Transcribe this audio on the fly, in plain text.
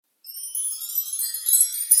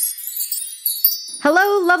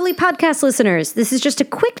Hello, lovely podcast listeners. This is just a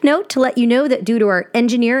quick note to let you know that due to our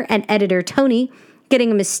engineer and editor, Tony,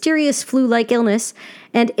 getting a mysterious flu-like illness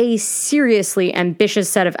and a seriously ambitious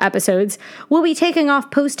set of episodes, we'll be taking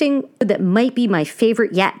off posting that might be my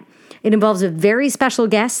favorite yet. It involves a very special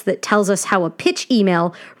guest that tells us how a pitch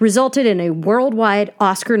email resulted in a worldwide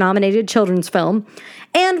Oscar-nominated children's film,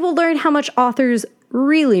 and we'll learn how much authors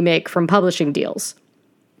really make from publishing deals.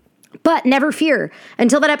 But never fear.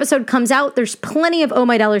 Until that episode comes out, there's plenty of Oh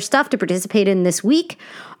My Dollar stuff to participate in this week.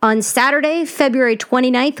 On Saturday, February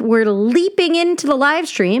 29th, we're leaping into the live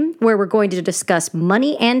stream where we're going to discuss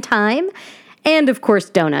money and time, and of course,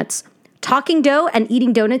 donuts. Talking Dough and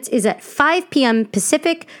Eating Donuts is at 5 p.m.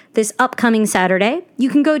 Pacific this upcoming Saturday. You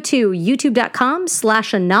can go to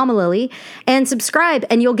youtube.com/Anomalily and subscribe,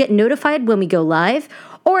 and you'll get notified when we go live,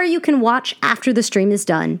 or you can watch after the stream is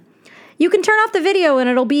done. You can turn off the video and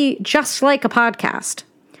it'll be just like a podcast.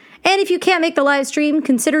 And if you can't make the live stream,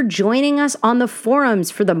 consider joining us on the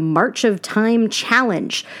forums for the March of Time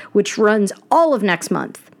Challenge, which runs all of next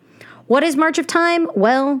month. What is March of Time?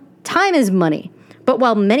 Well, time is money. But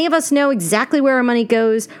while many of us know exactly where our money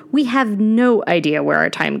goes, we have no idea where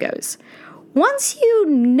our time goes. Once you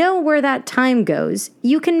know where that time goes,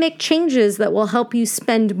 you can make changes that will help you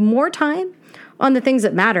spend more time on the things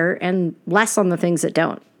that matter and less on the things that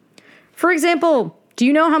don't. For example, do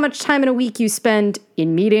you know how much time in a week you spend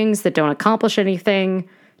in meetings that don't accomplish anything,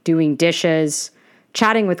 doing dishes,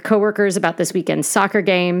 chatting with coworkers about this weekend's soccer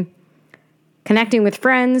game, connecting with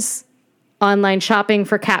friends, online shopping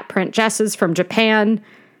for cat print dresses from Japan,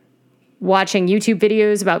 watching YouTube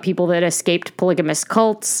videos about people that escaped polygamous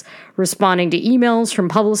cults, responding to emails from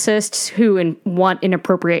publicists who want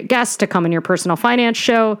inappropriate guests to come on your personal finance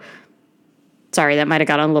show? Sorry, that might have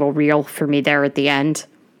gotten a little real for me there at the end.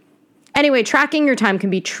 Anyway, tracking your time can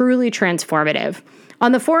be truly transformative.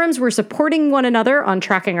 On the forums, we're supporting one another on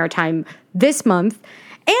tracking our time this month.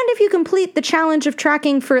 And if you complete the challenge of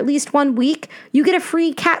tracking for at least 1 week, you get a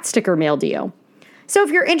free cat sticker mailed to you. So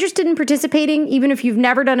if you're interested in participating, even if you've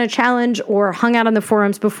never done a challenge or hung out on the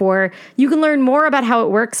forums before, you can learn more about how it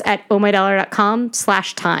works at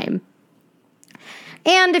ohmydollar.com/time.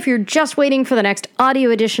 And if you're just waiting for the next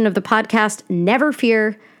audio edition of the podcast, never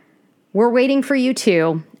fear. We're waiting for you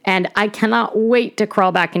too. And I cannot wait to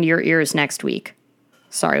crawl back into your ears next week.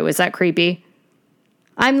 Sorry, was that creepy?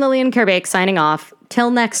 I'm Lillian Kerbeck signing off. Till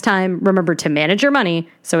next time, remember to manage your money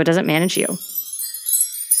so it doesn't manage you.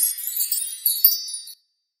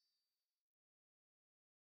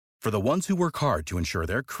 For the ones who work hard to ensure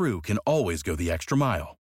their crew can always go the extra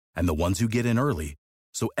mile, and the ones who get in early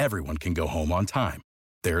so everyone can go home on time,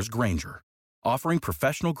 there's Grainger, offering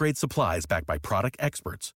professional-grade supplies backed by product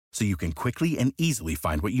experts, so you can quickly and easily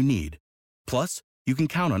find what you need. Plus, you can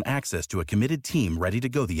count on access to a committed team ready to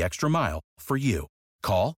go the extra mile for you.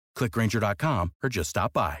 Call, click Grainger.com, or just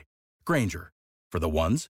stop by. Grainger, for the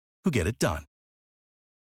ones who get it done.